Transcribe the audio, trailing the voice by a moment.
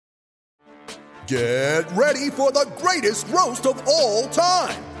Get ready for the greatest roast of all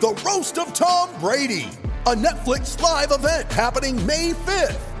time, the Roast of Tom Brady, a Netflix live event happening May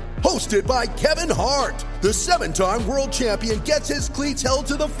 5th. Hosted by Kevin Hart, the 7-time world champion gets his cleats held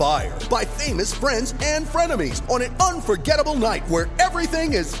to the fire by famous friends and frenemies on an unforgettable night where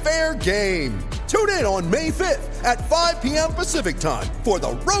everything is fair game. Tune in on May 5th at 5 p.m. Pacific time for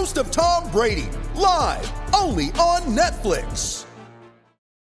the Roast of Tom Brady, live only on Netflix.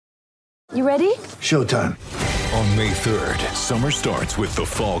 You ready? Showtime. On May 3rd, summer starts with The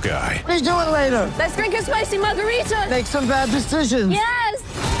Fall Guy. Let's do it later. Let's drink a spicy margarita. Make some bad decisions. Yes!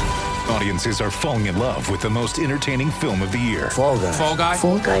 Audiences are falling in love with the most entertaining film of the year. Fall Guy. Fall Guy?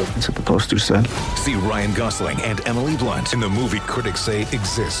 Fall Guy. That's what the poster said. See Ryan Gosling and Emily Blunt in the movie critics say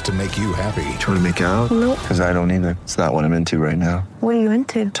exists to make you happy. Trying to make it out? Nope. Because I don't either. It's not what I'm into right now. What are you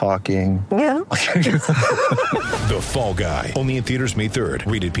into? Talking. Yeah. The Fall Guy. Only in theaters May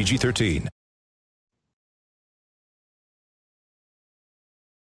 3rd. Rated PG-13.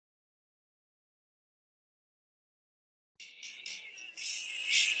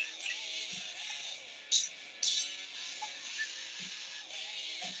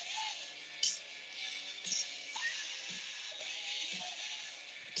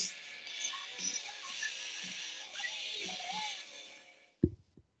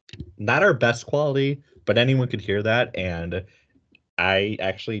 Not our best quality, but anyone could hear that, and I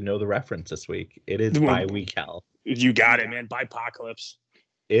actually know the reference this week. It is by Week Hell. You got it, man. Bipocalypse.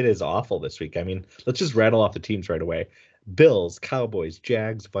 It is awful this week. I mean, let's just rattle off the teams right away. Bills, Cowboys,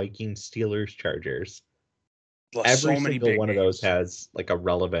 Jags, Vikings, Steelers, Chargers. Every single one of those has like a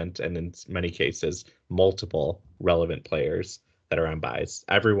relevant, and in many cases, multiple relevant players that are on buys.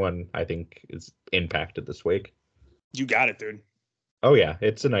 Everyone, I think, is impacted this week. You got it, dude. Oh, yeah.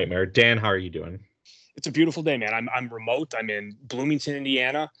 It's a nightmare. Dan, how are you doing? It's a beautiful day, man. I'm remote. I'm in Bloomington,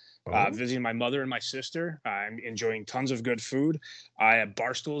 Indiana, visiting my mother and my sister. I'm enjoying tons of good food. I have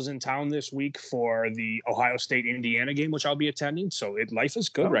Barstool's in town this week for the Ohio State-Indiana game, which I'll be attending. So life is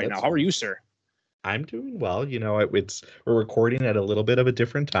good right now. How are you, sir? I'm doing well. You know, we're recording at a little bit of a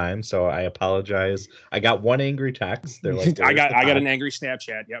different time, so I apologize. I got one angry text. They're like, I got an angry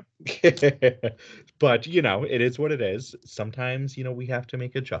Snapchat. Yep. But you know, it is what it is. Sometimes, you know, we have to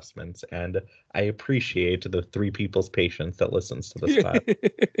make adjustments, and I appreciate the 3 people's patience that listens to this pod.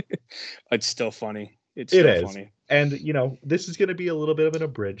 It's still funny. It is funny. And you know, this is going to be a little bit of an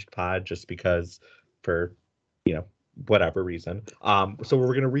abridged pod, just because, for whatever reason. So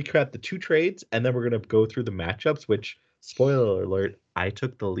we're going to recap the 2 trades, and then we're going to go through the matchups, which, spoiler alert, I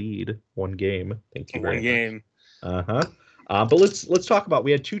took the lead 1 game. Thank you very much. 1 game. But let's talk about,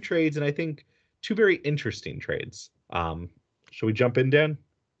 we had 2 trades, and I think 2 very interesting trades. Shall we jump in, Dan?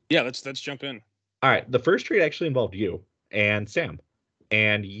 Yeah, let's jump in. All right. The first trade actually involved you and Sam.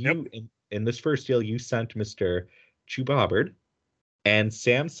 And you, in this first deal, you sent Mr. Chuba Hubbard, and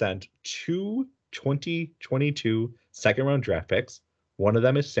Sam sent 2 2022 second-round draft picks. One of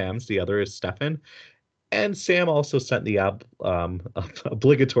them is Sam's, the other is Stefan. And Sam also sent the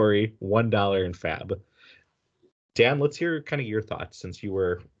obligatory $1 in fab. Dan, let's hear kind of your thoughts, since you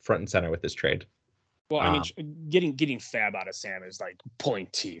were front and center with this trade. Well, I mean, getting fab out of Sam is like pulling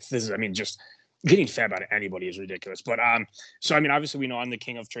teeth. Just getting fab out of anybody is ridiculous. But so I mean, obviously we know I'm the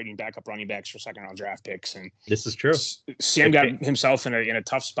king of trading backup running backs for second-round draft picks, and this is true. Sam got himself in a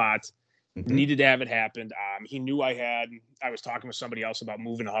tough spot. Mm-hmm. Needed to have it happen. He knew I was talking with somebody else about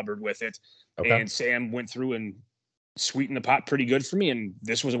moving Hubbard with it. Okay. And Sam went through and sweetened the pot pretty good for me. And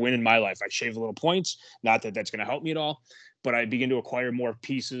this was a win in my life. I shaved a little points. Not that that's going to help me at all, but I began to acquire more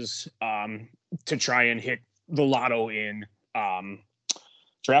pieces to try and hit the lotto in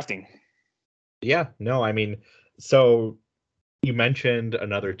drafting. Yeah, no, I mean, so you mentioned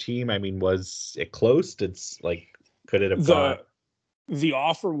another team. I mean, was it close? Could it have gone? The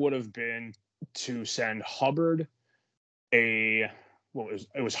offer would have been to send Hubbard it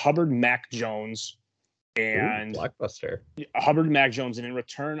was Hubbard, Mac Jones, and blockbuster. Hubbard, Mac Jones, and in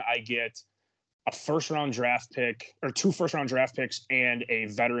return I get a first-round draft pick, or 2 first-round draft picks, and a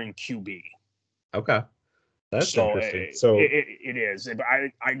veteran QB. Okay, that's interesting. So it is.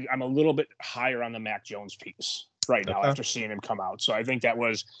 I'm a little bit higher on the Mac Jones piece right now after seeing him come out. So I think that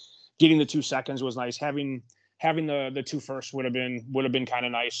was getting the 2 seconds was nice. Having the 2 firsts would have been kind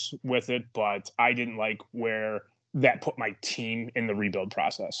of nice with it, but I didn't like where that put my team in the rebuild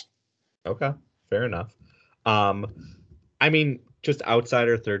process. Okay, fair enough. I mean, just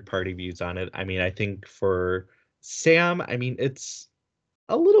outsider third-party views on it. I mean, I think for Sam, I mean, it's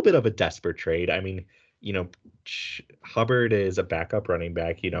a little bit of a desperate trade. I mean, Hubbard is a backup running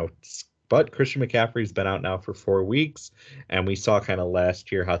back, but Christian McCaffrey's been out now for 4 weeks, and we saw kind of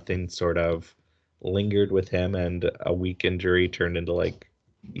last year how things sort of lingered with him, and a weak injury turned into like,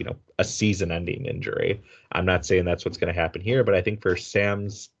 a season-ending injury. I'm not saying that's what's going to happen here, but I think for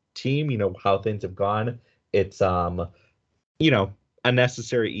Sam's team, how things have gone, it's a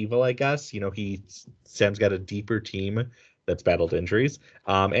necessary evil, I guess. Sam's got a deeper team that's battled injuries,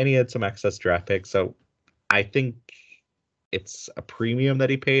 and he had some excess draft picks, so I think it's a premium that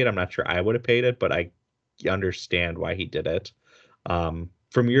he paid. I'm not sure I would have paid it, but I understand why he did it.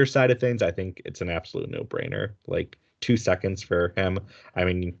 From your side of things, I think it's an absolute no-brainer. Like 2 seconds for him. I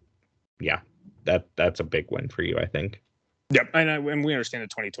mean, yeah, that's a big win for you, I think. Yep, and we understand the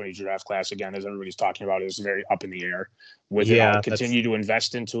 2020 draft class, again, as everybody's talking about, is very up in the air. I'll continue to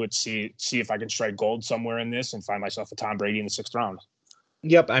invest into it, see if I can strike gold somewhere in this and find myself a Tom Brady in the 6th round.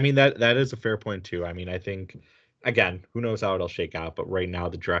 Yep, I mean, that is a fair point, too. I mean, I think, again, who knows how it'll shake out, but right now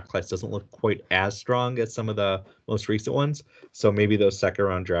the draft class doesn't look quite as strong as some of the most recent ones, so maybe those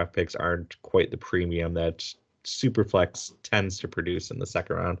second-round draft picks aren't quite the premium that Superflex tends to produce in the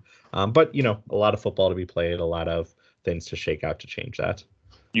second round. But, a lot of football to be played, a lot of things to shake out to change that.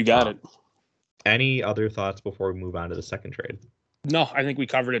 You got it. Any other thoughts before we move on to the second trade? No, I think we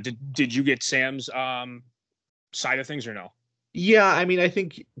covered it. Did you get Sam's side of things or no? Yeah, I mean, I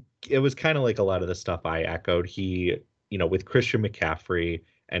think it was kind of like a lot of the stuff I echoed. He, with Christian McCaffrey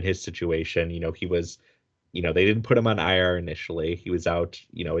and his situation, he was, they didn't put him on IR initially. He was out,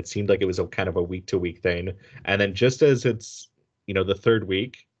 it seemed like it was a kind of a week-to-week thing. And then just as it's, the third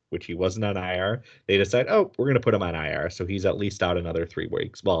week, which he wasn't on IR, they decide, we're going to put him on IR. So he's at least out another 3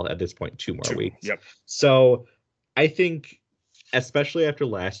 weeks. Well, at this point, 2 more weeks. Yep. So I think, especially after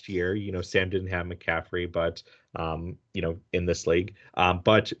last year, Sam didn't have McCaffrey, but, in this league.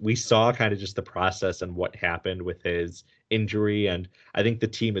 But we saw kind of just the process and what happened with his injury. And I think the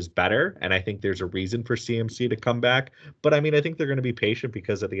team is better. And I think there's a reason for CMC to come back. But I mean, I think they're going to be patient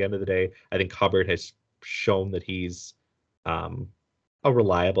because at the end of the day, I think Hubbard has shown that he's a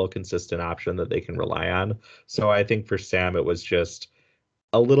reliable, consistent option that they can rely on. So I think for Sam, it was just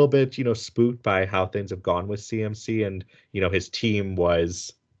a little bit, spooked by how things have gone with CMC. And, his team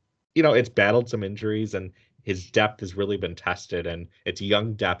was, it's battled some injuries and his depth has really been tested, and it's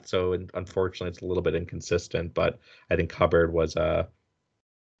young depth. So unfortunately, it's a little bit inconsistent, but I think Hubbard was a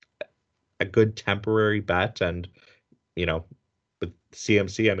good temporary bet. And, with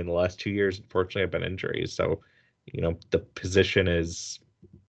CMC, I mean, the last 2 years, unfortunately, have been injuries. So, the position is,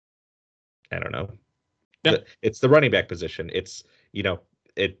 I don't know. Yeah. It's the running back position. It's,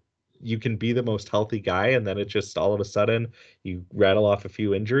 you can be the most healthy guy, and then it just all of a sudden you rattle off a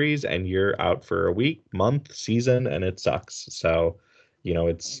few injuries and you're out for a week, month, season, and it sucks. So,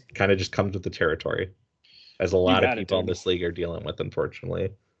 it's kind of just comes with the territory, as a lot of people in this league are dealing with, unfortunately.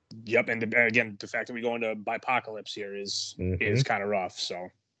 Yep, and again, the fact that we go into bipocalypse here is kind of rough. So,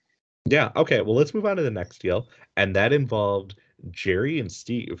 yeah, okay. Well, let's move on to the next deal, and that involved Jerry and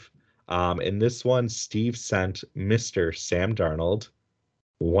Steve. In this one, Steve sent Mr. Sam Darnold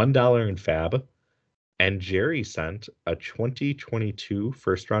 $1 in fab, and Jerry sent a 2022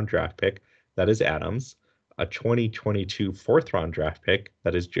 first-round draft pick, that is Adams, a 2022 fourth-round draft pick,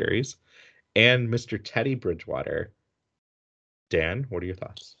 that is Jerry's, and Mr. Teddy Bridgewater. Dan, what are your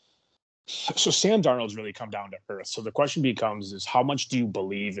thoughts? So Sam Darnold's really come down to earth. So the question becomes is how much do you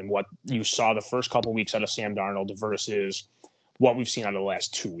believe in what you saw the first couple weeks out of Sam Darnold versus what we've seen out of the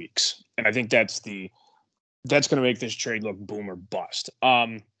last 2 weeks? And I think that's going to make this trade look boom or bust.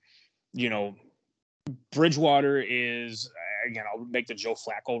 Bridgewater is, again, I'll make the Joe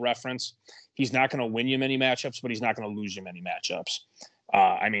Flacco reference. He's not going to win you many matchups, but he's not going to lose you many matchups.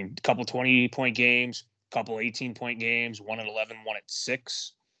 I mean, a couple 20-point games, a couple 18-point games, 1 at 11, 1 at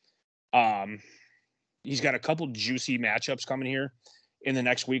 6. He's got a couple juicy matchups coming here in the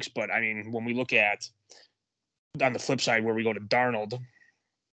next weeks. But, I mean, when we look at, on the flip side, where we go to Darnold,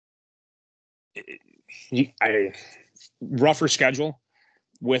 rougher schedule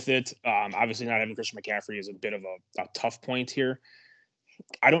with it. Obviously, not having Christian McCaffrey is a bit of a tough point here.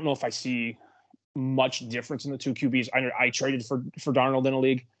 I don't know if I see much difference in the two QBs. I traded for Darnold in a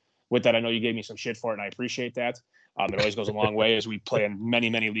league. With that, I know you gave me some shit for it, and I appreciate that. It always goes a long way as we play in many,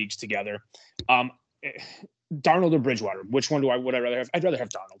 many leagues together. Darnold or Bridgewater, which one would I rather have? I'd rather have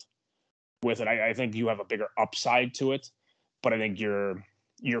Darnold with it. I think you have a bigger upside to it, but I think your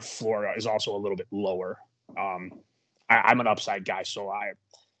floor is also a little bit lower. I'm an upside guy, so I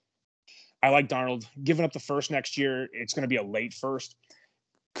like Darnold. Giving up the first next year, it's going to be a late first.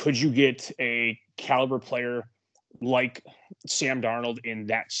 Could you get a caliber player like Sam Darnold in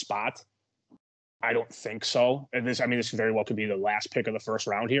that spot? I don't think so. And this very well could be the last pick of the first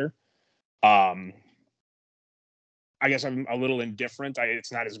round here. I guess I'm a little indifferent.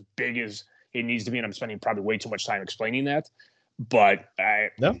 It's not as big as it needs to be, and I'm spending probably way too much time explaining that. But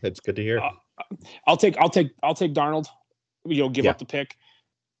no, it's good to hear. I'll take Darnold. Give up the pick.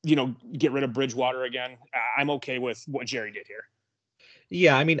 Get rid of Bridgewater again. I'm okay with what Jerry did here.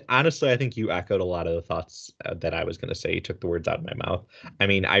 Yeah, I mean, honestly, I think you echoed a lot of the thoughts that I was going to say. You took the words out of my mouth. I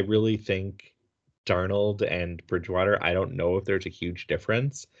mean, I really think Darnold and Bridgewater, I don't know if there's a huge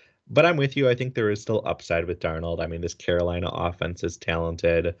difference, but I'm with you. I think there is still upside with Darnold. I mean, this Carolina offense is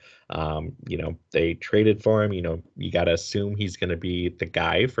talented. They traded for him. You got to assume he's going to be the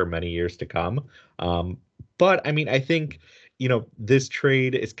guy for many years to come. But I mean, I think this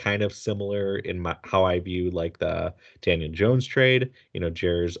trade is kind of similar in how I view like the Daniel Jones trade,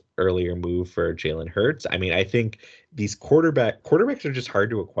 Jerry's earlier move for Jalen Hurts. I mean, I think these quarterbacks are just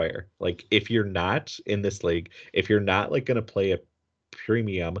hard to acquire. Like if you're not in this league, if you're not like going to play a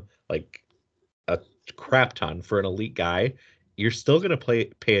premium, like a crap ton for an elite guy, you're still going to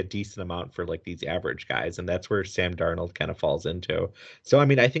pay a decent amount for like these average guys. And that's where Sam Darnold kind of falls into. So, I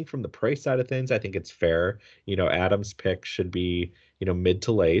mean, I think from the price side of things, I think it's fair. Adam's pick should be, mid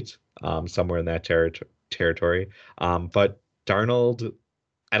to late, somewhere in that territory. But Darnold,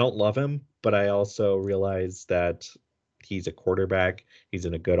 I don't love him, but I also realize that he's a quarterback. He's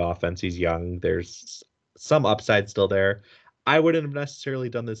in a good offense. He's young. There's some upside still there. I wouldn't have necessarily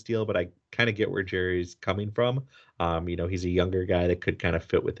done this deal, but I kind of get where Jerry's coming from. He's a younger guy that could kind of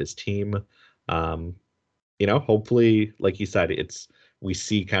fit with his team. Hopefully, like you said, we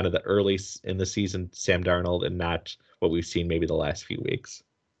see kind of the early in the season Sam Darnold and not what we've seen maybe the last few weeks.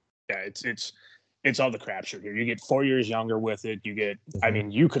 Yeah, it's all the crapshoot here. You get 4 years younger with it. You get, I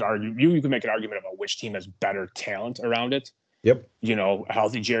mean, you could make an argument about which team has better talent around it. Yep.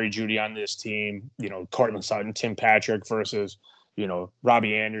 Healthy Jerry Jeudy on this team, Cortland Sutton, Tim Patrick versus,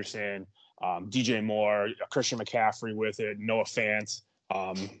 Robbie Anderson, DJ Moore, Christian McCaffrey with it, Noah Fant.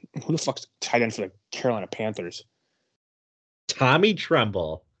 Who the fuck's tight end for the Carolina Panthers? Tommy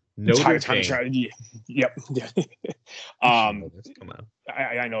Tremble. Tommy Yep. Come on.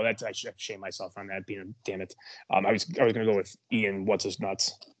 I know that I should shame myself on that. Damn it. I was going to go with Ian. What's his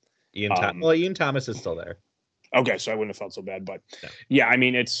nuts? Ian Thomas is still there. Okay, so I wouldn't have felt so bad, but yeah, I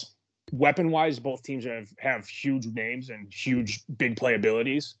mean, it's weapon-wise, both teams have huge names and huge big play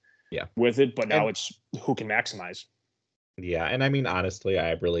abilities. Yeah, with it, but now it's who can maximize. Yeah, and I mean, honestly,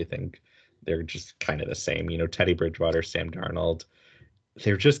 I really think they're just kind of the same. Teddy Bridgewater, Sam Darnold,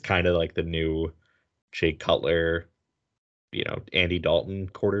 they're just kind of like the new Jay Cutler, Andy Dalton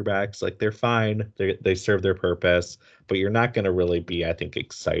quarterbacks. Like they're fine, they serve their purpose, but you're not going to really be, I think,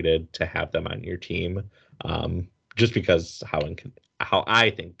 excited to have them on your team. Just because how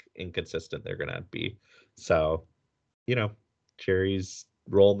I think inconsistent they're gonna be. So, Jerry's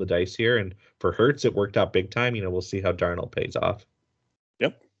rolling the dice here, and for Hurts, it worked out big time. We'll see how Darnold pays off.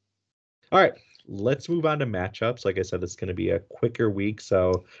 Yep. All right, let's move on to matchups. Like I said, it's going to be a quicker week,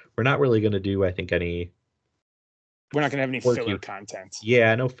 so we're not really going to do, I think, we're not going to have any filler content.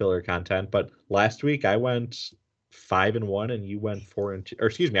 Yeah, no filler content. But last week I went 5-1 and you went 4-2, or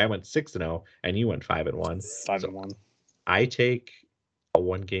excuse me, I went 6-0 and you went 5-1. 5-1. I take a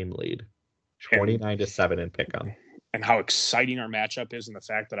 1-game lead, 29-7 in pick'em. And how exciting our matchup is, and the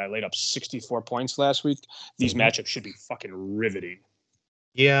fact that I laid up 64 points last week. These matchups should be fucking riveting.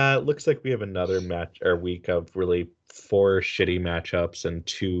 Yeah, it looks like we have another week of really 4 shitty matchups and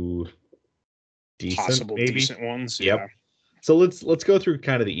 2 decent ones. Yep. Yeah. So let's go through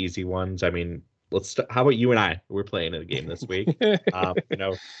kind of the easy ones. I mean, how about you and I? We're playing a game this week.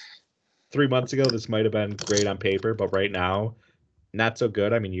 3 months ago, this might have been great on paper, but right now, not so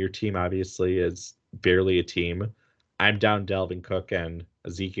good. I mean, your team obviously is barely a team. I'm down Dalvin Cook and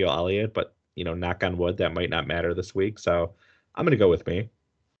Ezekiel Elliott, but knock on wood, that might not matter this week. So I'm going to go with me.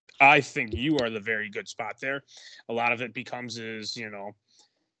 I think you are the very good spot there. A lot of it becomes you've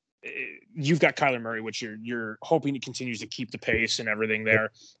got Kyler Murray, which you're hoping he continues to keep the pace and everything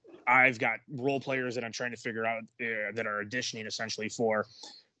there. I've got role players that I'm trying to figure out that are auditioning essentially for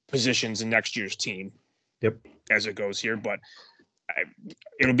positions in next year's team. Yep. As it goes here, but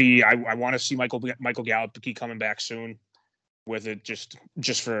I want to see Michael Gallup keep coming back soon with it, just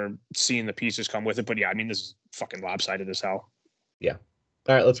for seeing the pieces come with it. But yeah, I mean, this is fucking lopsided as hell. Yeah.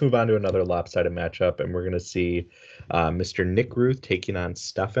 All right, let's move on to another lopsided matchup, and we're going to see Mr. Nick Ruth taking on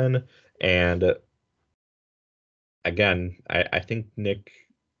Stefan. And again, I think Nick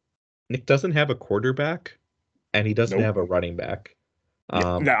doesn't have a quarterback, and he doesn't have a running back.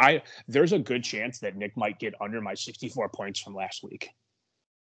 There's a good chance that Nick might get under my 64 points from last week.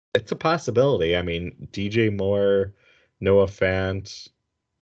 It's a possibility. I mean, DJ Moore, Noah Fant,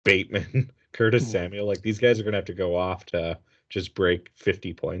 Bateman, Curtis Samuel, like these guys are going to have to go off to just break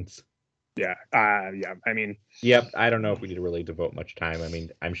 50 points. Yeah. Yeah. I mean, yep. I don't know if we need to really devote much time. I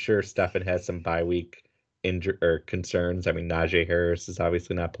mean, I'm sure Stefan has some bye week injury or concerns. I mean, Najee Harris is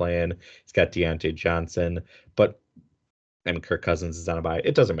obviously not playing. He's got Deontay Johnson, but I mean, Kirk Cousins is on a bye.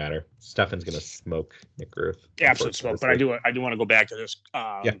 It doesn't matter. Stefan's going to smoke Nick Ruth. Absolute smoke. But I do want to go back to this.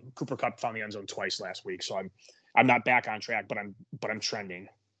 Cooper Kupp found the end zone twice last week, so I'm not back on track, but I'm trending.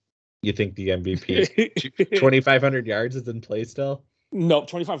 You think the MVP 2,500 yards is in play still? No,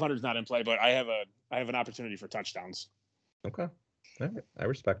 2,500 is not in play, but I have an opportunity for touchdowns. Okay, all right, I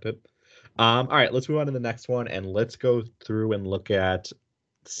respect it. All right, let's move on to the next one, and let's go through and look at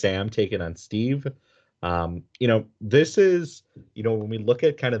Sam taking on Steve. This is, when we look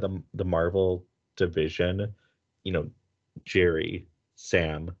at kind of the Marvel division, Jerry,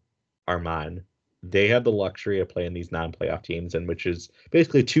 Sam, Armand, they have the luxury of playing these non-playoff teams, and which is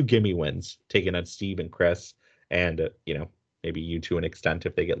basically 2 gimme wins taking on Steve and Chris, and maybe you to an extent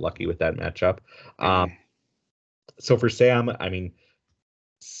if they get lucky with that matchup. So for Sam, I mean,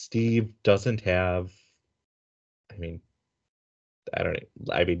 Steve doesn't have. I mean, I don't know.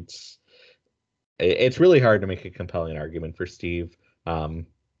 I mean, it's really hard to make a compelling argument for Steve. I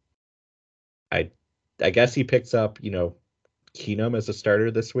guess he picks up, Keenum as a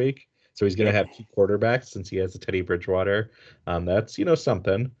starter this week. So he's going to have 2 quarterbacks since he has a Teddy Bridgewater. That's,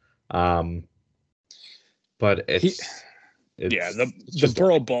 something. But the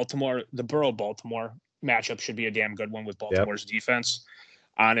Burrow-Baltimore matchup should be a damn good one with Baltimore's defense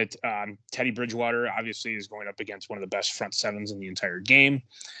on it. Teddy Bridgewater obviously is going up against one of the best front sevens in the entire game.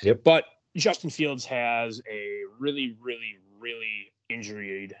 Yep. But Justin Fields has a really, really, really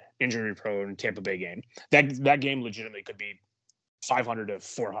injury-prone Tampa Bay game. That game legitimately could be 500 to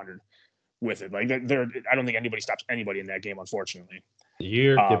 400 with it. Like I don't think anybody stops anybody in that game, unfortunately.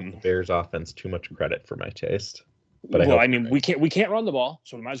 You're giving the Bears offense too much credit for my taste. But I mean, we can't run the ball,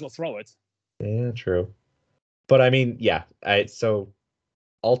 so we might as well throw it. Yeah, true. But I mean, yeah. So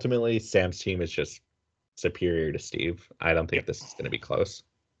ultimately, Sam's team is just superior to Steve. I don't think this is going to be close.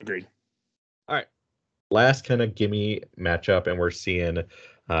 Agreed. All right. Last kind of gimme matchup, and we're seeing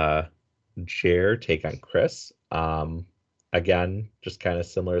Jer take on Chris. Again, just kind of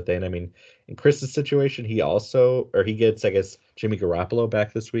similar thing. I mean, in Chris's situation, he gets, I guess, Jimmy Garoppolo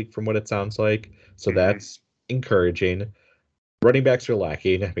back this week from what it sounds like. So that's encouraging. Running backs are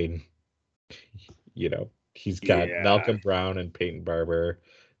lacking. I mean, he's got Malcolm Brown and Peyton Barber.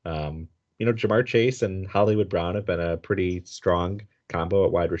 Jamar Chase and Hollywood Brown have been a pretty strong combo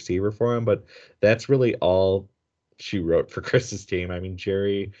at wide receiver for him, but that's really all she wrote for Chris's team. I mean,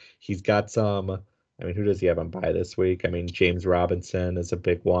 Jerry, he's got some. I mean, who does he have on bye this week? I mean, James Robinson is a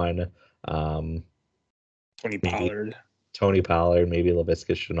big one. Tony Pollard, maybe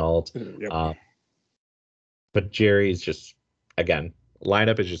Laviska Shenault. Yep. But Jerry's just, again,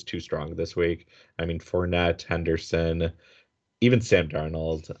 lineup is just too strong this week. I mean, Fournette, Henderson, even Sam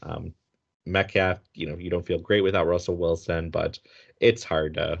Darnold, Metcalf, you don't feel great without Russell Wilson, but it's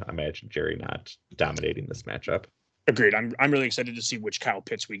hard to imagine Jerry not dominating this matchup. Agreed. I'm really excited to see which Kyle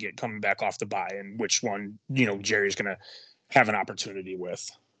Pitts we get coming back off the bye and which one, Jerry's going to have an opportunity with.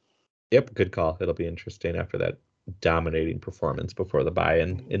 Yep, good call. It'll be interesting after that dominating performance before the bye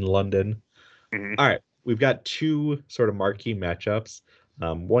in London. Mm-hmm. All right, we've got 2 sort of marquee matchups.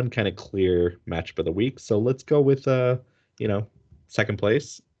 One kind of clear matchup of the week. So let's go with, second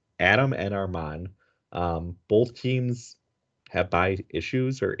place, Adam and Armand. Both teams have bye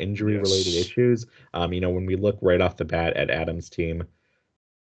issues or injury-related issues. When we look right off the bat at Adam's team,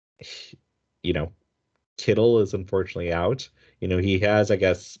 Kittle is unfortunately out. He has, I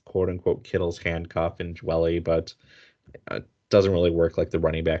guess, quote-unquote, Kittle's handcuff in Dwelly, but it doesn't really work like the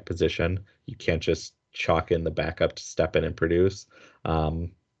running back position. You can't just chalk in the backup to step in and produce. I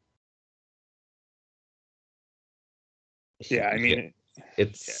mean...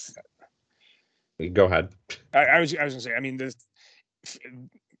 It's... Go ahead. I was going to say, I mean,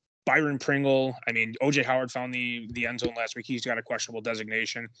 Byron Pringle, I mean, OJ Howard found the end zone last week. He's got a questionable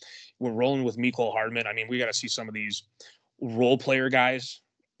designation. We're rolling with Mecole Hardman. I mean, we got to see some of these role player guys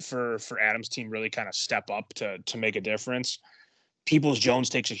for Adam's team really kind of step up to make a difference.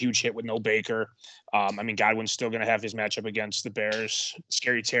 Peoples-Jones takes a huge hit with no Baker. I mean, Godwin's still going to have his matchup against the Bears.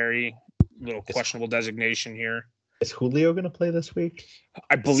 Scary Terry, little questionable designation here. Is Julio going to play this week?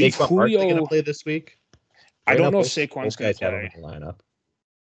 I believe Julio going to play this week. I don't know if Saquon's going to play. In the lineup.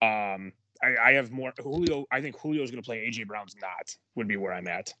 I have more Julio. I think Julio's going to play. AJ Brown's not. Would be where I'm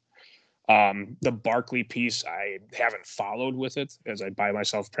at. The Barkley piece I haven't followed with it as I buy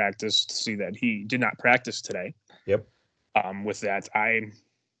myself practice to see that he did not practice today. Yep. With that, I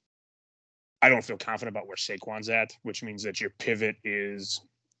don't feel confident about where Saquon's at, which means that your pivot is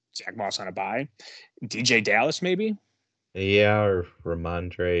Zach Moss on a bye. DJ Dallas, maybe? Yeah, or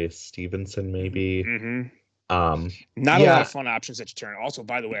Ramondre Stevenson, maybe. Mm-hmm. Not a lot of fun options that you turn. Also,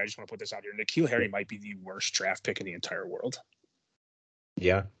 by the way, I just want to put this out here. N'Keal Harry might be the worst draft pick in the entire world.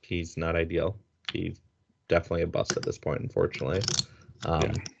 Yeah, he's not ideal. He's definitely a bust at this point, unfortunately.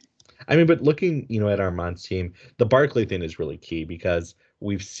 I mean, but looking, at Armand's team, the Barkley thing is really key because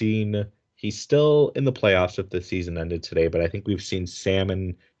we've seen he's still in the playoffs if the season ended today, but I think we've seen Sam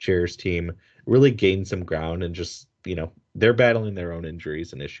and Chair's team really gain some ground and just, they're battling their own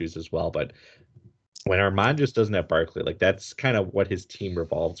injuries and issues as well. But when Armand just doesn't have Barkley, like that's kind of what his team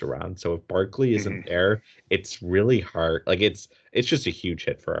revolves around. So if Barkley isn't there, it's really hard. Like it's just a huge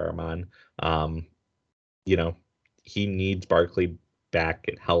hit for Armand. He needs Barkley back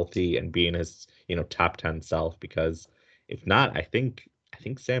and healthy and being his, top 10 self, because if not, I think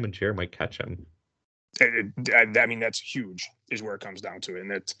Sam and Chair might catch him. I mean, that's huge is where it comes down to it.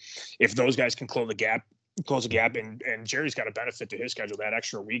 And that if those guys can close the gap and Jerry's got a benefit to his schedule that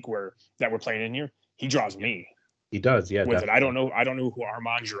extra week that we're playing in here. He draws me. He does, yeah. With definitely. it, I don't know who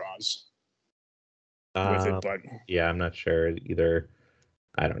Armand draws with it, but yeah, I'm not sure either.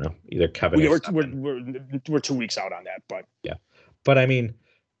 I don't know either. Kevin. We're 2 weeks out on that, but yeah. But I mean,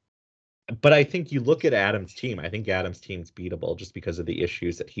 I think you look at Adam's team. I think Adam's team's beatable just because of the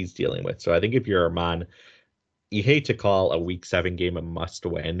issues that he's dealing with. So I think if you're Armand, you hate to call a Week 7 game a must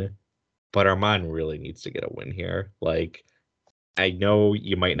win, but Armand really needs to get a win here. Like, I know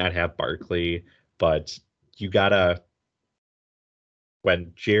you might not have Barkley, but you gotta.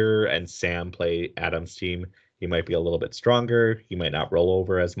 When Jer and Sam play Adam's team, he might be a little bit stronger. He might not roll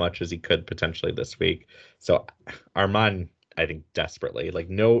over as much as he could potentially this week. So Armand, I think desperately, like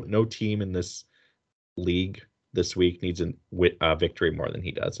no team in this league this week needs a victory more than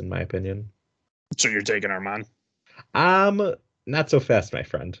he does, in my opinion. So you're taking Armand? Not so fast, my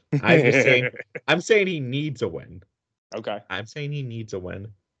friend. I'm saying he needs a win. Okay. I'm saying he needs a win.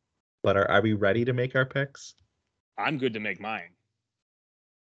 But are we ready to make our picks? I'm good to make mine.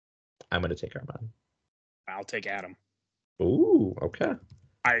 I'm going to take Armand. I'll take Adam. Ooh, okay.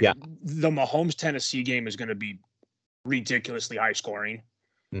 The Mahomes Tennessee game is going to be ridiculously high scoring.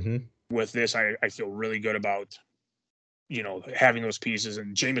 Mm-hmm. With this, I feel really good about, having those pieces.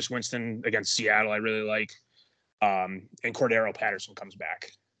 And Jameis Winston against Seattle, I really like. And Cordero Patterson comes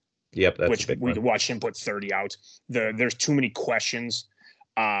back. Yep, that's which we could watch him put 30 out. There's too many questions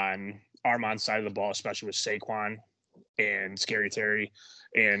on Armand's side of the ball, especially with Saquon and Scary Terry.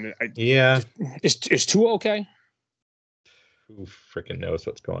 And is Tua okay? Who freaking knows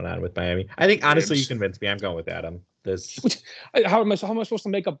what's going on with Miami? I think honestly, you convinced me. I'm going with Adam. How am I supposed to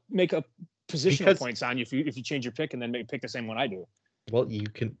make up positional points on you if you change your pick and then pick the same one I do? Well, you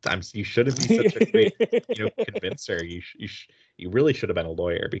can. You shouldn't be such a great convincer. You really should have been a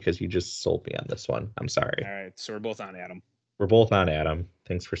lawyer because you just sold me on this one. I'm sorry. All right, so we're both on Adam. We're both on Adam.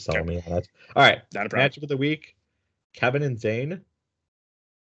 Thanks for selling me on it. All right, not a problem. Matchup of the week: Kevin and Zane.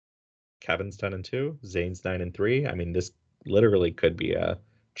 Kevin's 10-2. Zane's 9-3. I mean, this literally could be a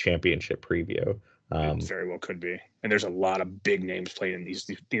championship preview. It very well could be. And there's a lot of big names playing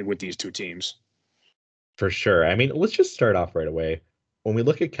with these two teams. For sure. I mean, let's just start off right away. When we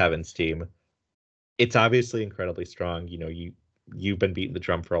look at Kevin's team, it's obviously incredibly strong. You've been beating the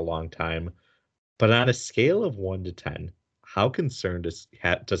drum for a long time. But on a scale of 1 to 10, how concerned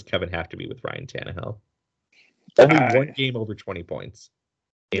does Kevin have to be with Ryan Tannehill? Only one game over 20 points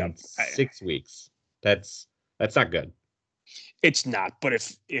in 6 weeks. That's not good. It's not. But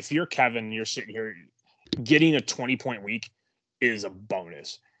if you're Kevin, you're sitting here, getting a 20-point week is a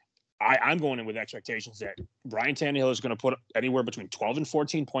bonus. I'm going in with expectations that Ryan Tannehill is going to put anywhere between 12 and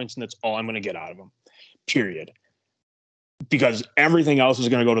 14 points, and that's all I'm going to get out of him, period. Because everything else is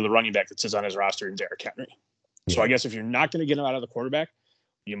going to go to the running back that sits on his roster in Derrick Henry. Yeah. So I guess if you're not going to get him out of the quarterback,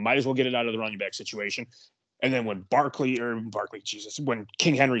 you might as well get it out of the running back situation. And then when when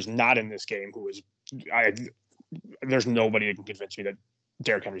King Henry's not in this game, there's nobody that can convince me that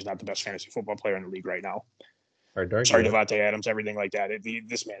Derrick Henry's not the best fantasy football player in the league right now. Sorry, Devontae Adams, everything like that.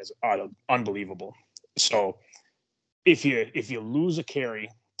 This man is unbelievable. So if you lose a carry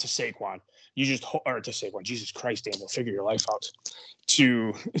to Saquon, Jesus Christ, Daniel, figure your life out.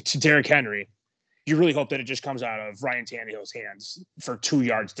 To Derrick Henry, you really hope that it just comes out of Ryan Tannehill's hands for 2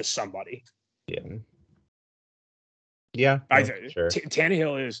 yards to somebody. Yeah. Sure.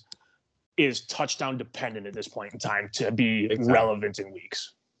 Tannehill is touchdown dependent at this point in time to be relevant in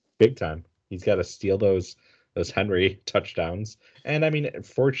weeks. Big time. He's got to steal those Henry touchdowns. And I mean,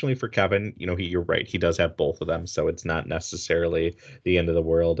 fortunately for Kevin, you're right. He does have both of them. So it's not necessarily the end of the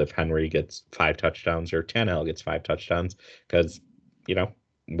world if Henry gets 5 touchdowns or Tannehill gets 5 touchdowns because,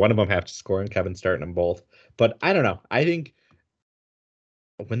 one of them have to score, and Kevin's starting them both. But I don't know. I think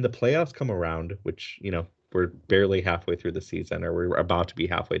when the playoffs come around, which, we're barely halfway through the season, or we're about to be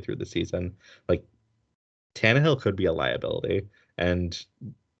halfway through the season, like Tannehill could be a liability. And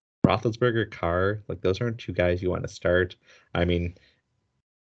Roethlisberger, Carr, like those aren't two guys you want to start. I mean,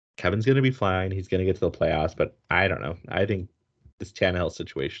 Kevin's going to be fine. He's going to get to the playoffs, but I don't know. I think this Tannehill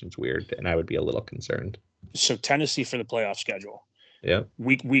situation is weird, and I would be a little concerned. So Tennessee for the playoff schedule. Yeah.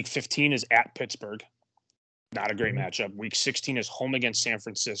 Week 15 is at Pittsburgh. Not a great matchup. Week 16 is home against San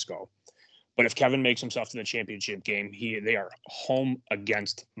Francisco. But if Kevin makes himself to the championship game, they are home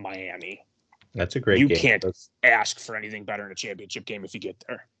against Miami. That's a great game. You can't ask for anything better in a championship game if you get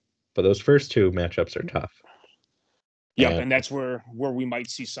there. But those first two matchups are tough. Yep, and that's where we might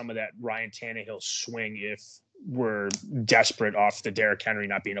see some of that Ryan Tannehill swing if we're desperate off the Derrick Henry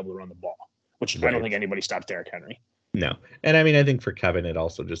not being able to run the ball, which right. I don't think anybody stopped Derrick Henry. No. And I mean, I think for Kevin, it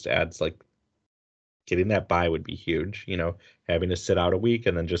also just adds like getting that bye would be huge, having to sit out a week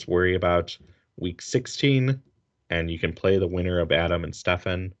and then just worry about week 16, and you can play the winner of Adam and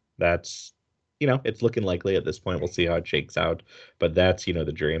Stefan. That's, it's looking likely at this point. We'll see how it shakes out, but that's,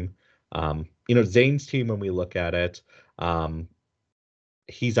 the dream. Zane's team, when we look at it,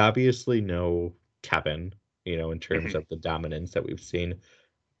 he's obviously no Kevin, in terms of the dominance that we've seen,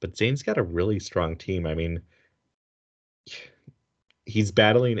 but Zane's got a really strong team. I mean, he's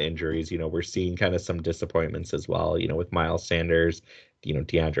battling injuries. We're seeing kind of some disappointments as well, with Miles Sanders,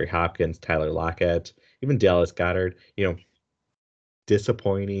 DeAndre Hopkins, Tyler Lockett, even Dallas Goedert,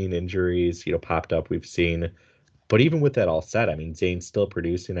 disappointing injuries, popped up. We've seen. But even with that all said, I mean, Zane's still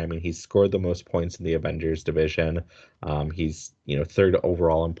producing. I mean, he's scored the most points in the Avengers division. He's, third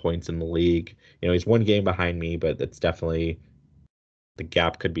overall in points in the league. He's one game behind me, but that's definitely, the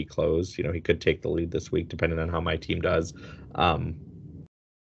gap could be closed. He could take the lead this week, depending on how my team does.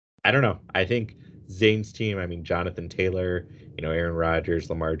 I don't know. I think Zane's team, I mean, Jonathan Taylor, Aaron Rodgers,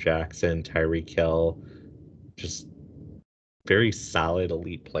 Lamar Jackson, Tyreek Hill, just very solid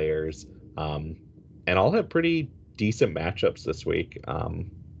elite players. And all have pretty decent matchups this week. But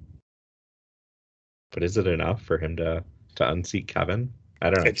is it enough for him to unseat Kevin?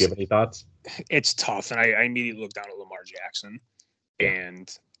 I don't know. Do you have any thoughts? It's tough. And I immediately looked down at Lamar Jackson.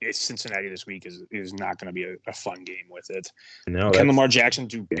 And it's Cincinnati this week is not going to be a fun game with it. No, Can Lamar Jackson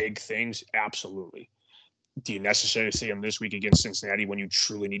do big things? Absolutely. Do you necessarily see him this week against Cincinnati when you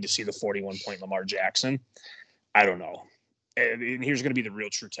truly need to see the 41-point Lamar Jackson? I don't know. And here's going to be the real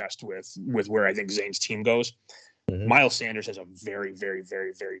true test with where I think Zane's team goes. Mm-hmm. Miles Sanders has a very, very,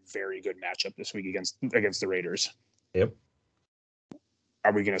 very, very, very good matchup this week against the Raiders. Yep.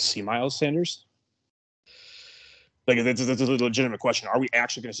 Are we going to see Miles Sanders? Like, that's a legitimate question. Are we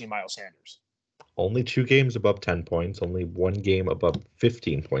actually going to see Miles Sanders? Only 2 games above 10 points, only 1 game above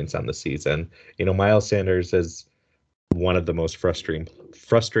 15 points on the season. Miles Sanders is one of the most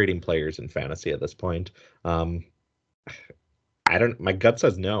frustrating players in fantasy at this point. My gut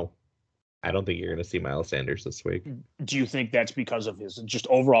says no. I don't think you're going to see Miles Sanders this week. Do you think that's because of his just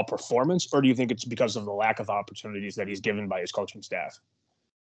overall performance, or do you think it's because of the lack of opportunities that he's given by his coaching staff?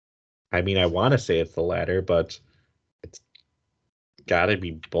 I mean, I want to say it's the latter, but it's got to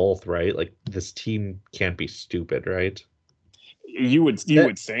be both, right? Like, this team can't be stupid, right? You would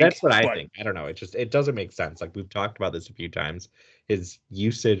think. That's what I think. I don't know. It doesn't make sense. Like, we've talked about this a few times. His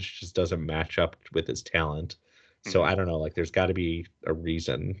usage just doesn't match up with his talent. So I don't know, like, there's got to be a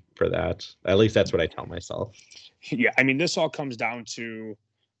reason for that. At least that's what I tell myself. Yeah, I mean, this all comes down to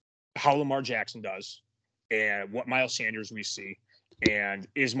how Lamar Jackson does and what Miles Sanders we see. And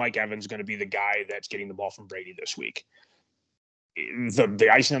is Mike Evans going to be the guy that's getting the ball from Brady this week? The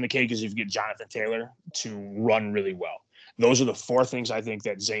icing on the cake is if you get Jonathan Taylor to run really well. Those are the 4 things I think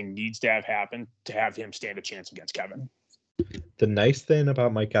that Zane needs to have happen to have him stand a chance against Kevin. The nice thing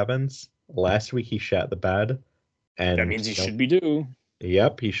about Mike Evans, last week he shat the bed. And that means he should be due.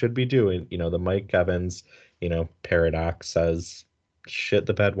 Yep, he should be due. And, the Mike Evans, paradox says shit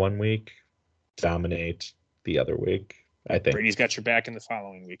the bed one week, dominate the other week, I think. Brady's got your back in the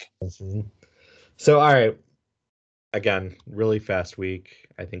following week. Mm-hmm. So, all right. Again, really fast week.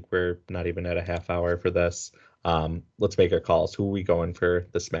 I think we're not even at a half hour for this. Let's make our calls. Who are we going for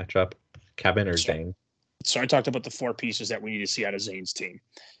this matchup? Kevin or Zane? So I talked about the 4 pieces that we need to see out of Zane's team.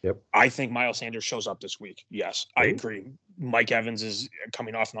 Yep. I think Miles Sanders shows up this week. Yes, I agree. Mike Evans is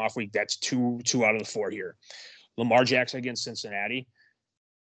coming off an off week. That's two out of the 4 here. Lamar Jackson against Cincinnati.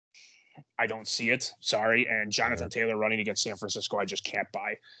 I don't see it. Sorry. And Jonathan Taylor running against San Francisco, I just can't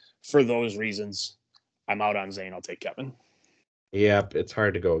buy. For those reasons, I'm out on Zane. I'll take Kevin. Yep. It's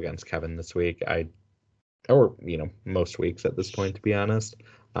hard to go against Kevin this week. I or most weeks at this point, to be honest.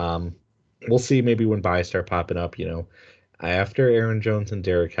 We'll see maybe when buys start popping up. After Aaron Jones and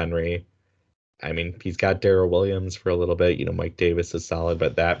Derrick Henry. I mean, he's got Darrell Williams for a little bit. Mike Davis is solid,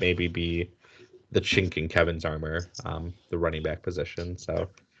 but that maybe be the chink in Kevin's armor, the running back position. So,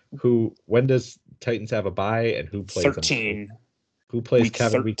 when does Titans have a bye, and who plays 13? Who plays week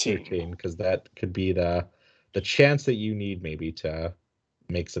Kevin 13. Week 13? Because that could be the chance that you need maybe to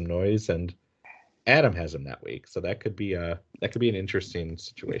make some noise. And Adam has him that week, so that could be an interesting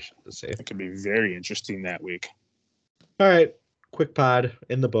situation to see. It could be very interesting that week. All right. Quick pod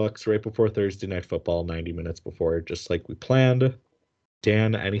in the books right before Thursday Night Football, 90 minutes before, just like we planned.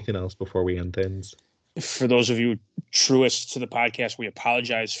 Dan, anything else before we end things? For those of you truest to the podcast, we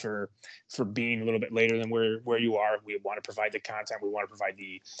apologize for being a little bit later than where you are. We want to provide the content. We want to provide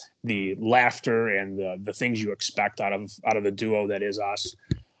the laughter and the things you expect out of the duo that is us.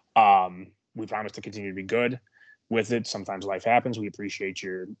 We promise to continue to be good with it. Sometimes life happens. We appreciate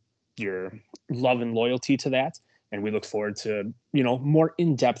your love and loyalty to that. And we look forward to, more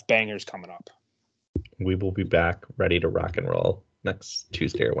in-depth bangers coming up. We will be back ready to rock and roll next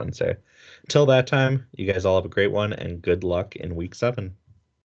Tuesday or Wednesday. Until that time, you guys all have a great one and good luck in week 7.